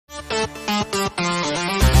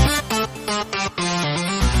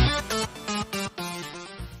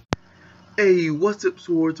what's up,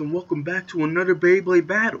 swords, and welcome back to another Beyblade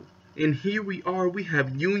battle. And here we are, we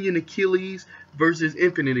have Union Achilles versus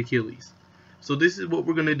Infinite Achilles. So this is what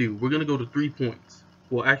we're going to do. We're going to go to 3 points.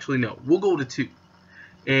 Well, actually, no. We'll go to 2.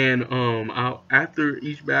 And after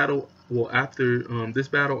each battle, after this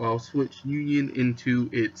battle, I'll switch Union into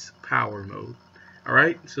its power mode.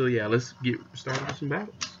 Alright, so yeah, let's get started with some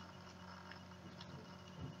battles.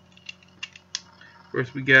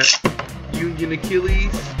 First we got Union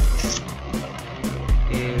Achilles.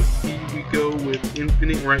 And here we go with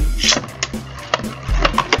Infinite right here.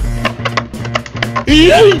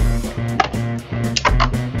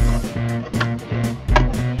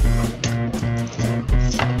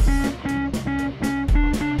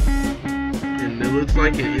 And it looks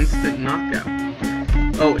like an instant knockout.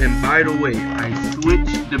 Oh, and by the way, I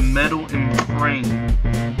switched the metal and frame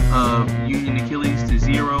of Union Achilles to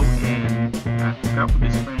 0, and I forgot what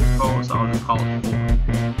this frame is called, so I'll just call it 4.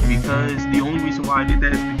 Because the only reason why I did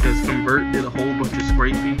that is because Convert did a whole bunch of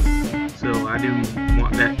scraping, so I didn't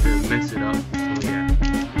want that to mess it up. So yeah,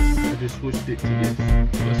 I just switched it to this.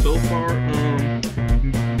 But so far,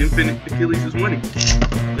 Infinite Achilles is winning.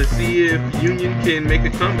 Let's see if Union can make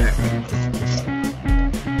a comeback.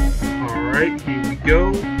 Alright, here we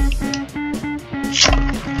go.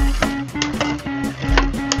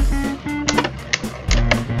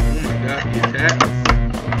 Oh my god, the attacks.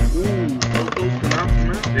 Ooh, so close to knock him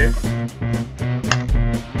out there.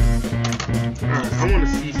 Alright, I want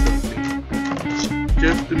to see something.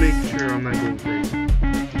 Just to make sure I'm not going crazy.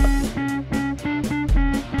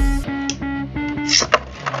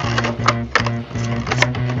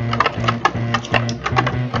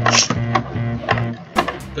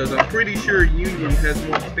 Because I'm pretty sure Union has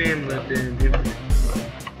more stamina than Infinite.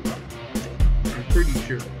 I'm pretty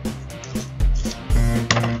sure.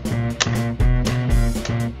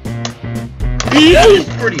 It's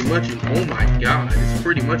pretty much an, oh my god, it's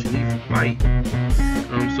pretty much an easy fight.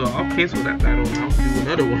 So I'll cancel that battle and I'll do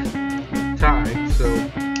another one. Tie. So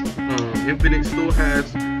Infinite still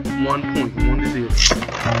has 1 point, 1-0.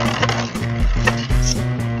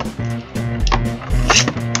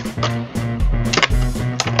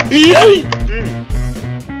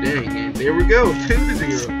 Dang, and there we go,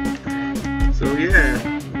 2-0. So yeah,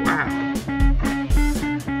 wow.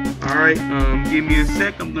 Alright, give me a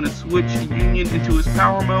sec. I'm gonna switch Union into his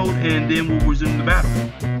power mode and then we'll resume the battle.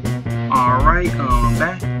 Alright,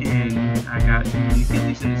 back, and I got Union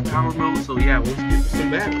Achilles in his power mode, so yeah, let's get some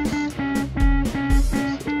battles.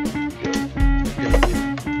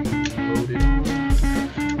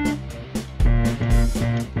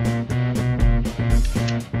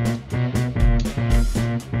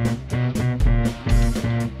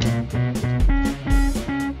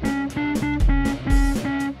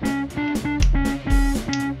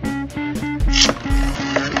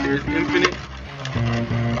 There's Infinite.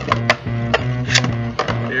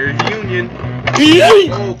 There's Union.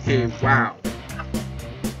 Okay, wow.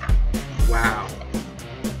 Wow.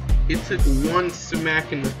 It took 1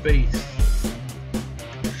 smack in the face.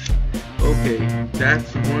 Okay,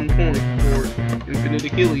 that's 1 point for Infinite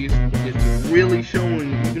Achilles. It's really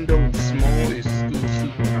showing, even though it's small, it's still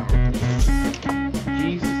super powerful.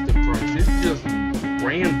 Jesus the Christ, it just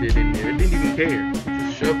rammed it in there. It didn't even care.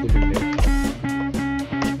 Just shoved it in there.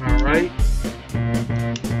 Alright,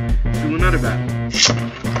 do another battle.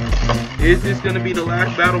 Is this going to be the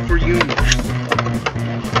last battle for Union? It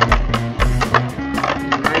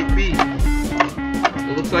might be.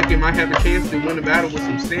 It looks like it might have a chance to win the battle with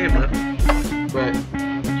some stamina. But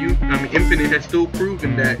Infinite has still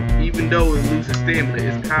proven that even though it loses stamina,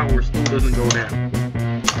 its power still doesn't go down.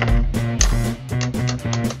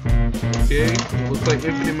 Okay, it looks like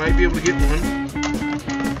Infinite might be able to get one.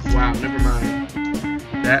 Wow, never mind.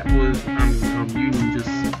 That was, Union just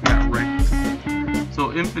got wrecked.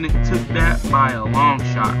 So Infinite took that by a long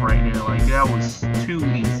shot right there. Like, that was too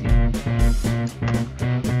easy.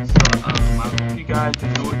 So, I hope you guys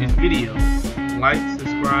enjoyed this video. Like,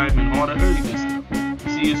 subscribe, and all that other good stuff.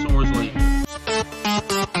 See you swords later.